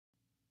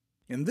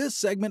In this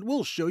segment,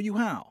 we'll show you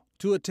how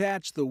to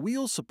attach the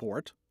wheel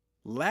support,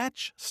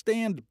 latch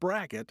stand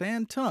bracket,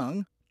 and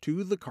tongue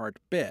to the cart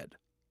bed.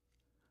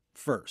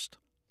 First,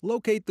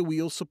 locate the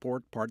wheel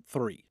support part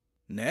 3.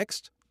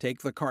 Next,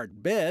 take the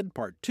cart bed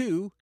part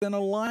 2 and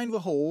align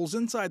the holes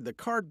inside the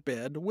cart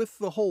bed with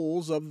the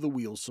holes of the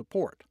wheel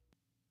support.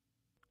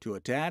 To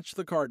attach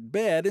the cart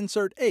bed,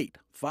 insert 8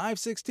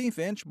 5/16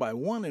 inch by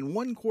 1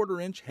 1/4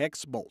 inch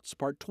hex bolts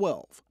part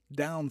 12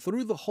 down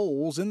through the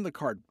holes in the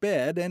cart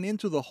bed and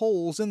into the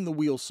holes in the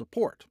wheel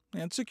support,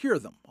 and secure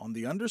them on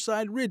the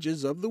underside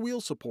ridges of the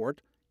wheel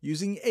support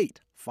using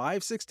 8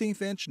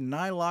 5/16 inch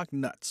nylock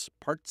nuts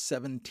part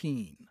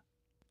 17.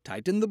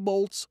 Tighten the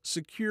bolts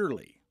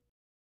securely.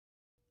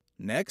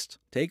 Next,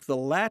 take the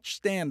latch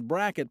stand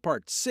bracket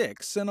part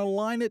 6 and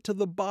align it to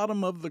the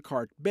bottom of the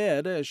cart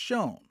bed as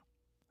shown.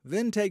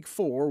 Then take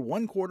 4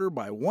 1/4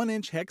 by 1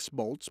 inch hex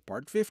bolts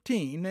part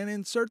 15 and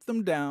insert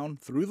them down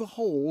through the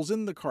holes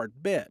in the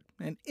cart bed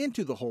and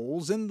into the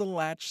holes in the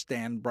latch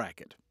stand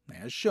bracket,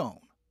 as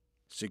shown.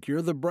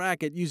 Secure the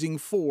bracket using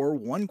 4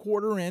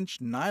 1/4 inch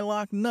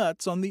nylock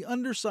nuts on the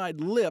underside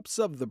lips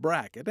of the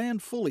bracket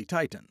and fully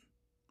tighten.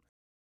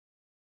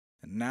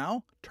 And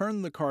now,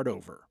 turn the cart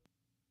over.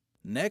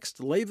 Next,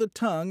 lay the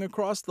tongue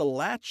across the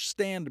latch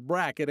stand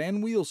bracket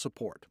and wheel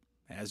support,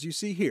 as you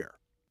see here.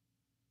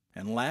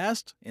 And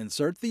last,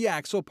 insert the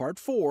axle part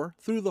 4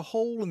 through the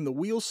hole in the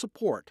wheel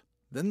support,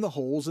 then the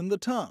holes in the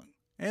tongue,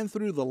 and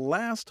through the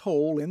last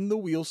hole in the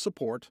wheel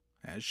support,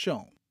 as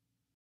shown.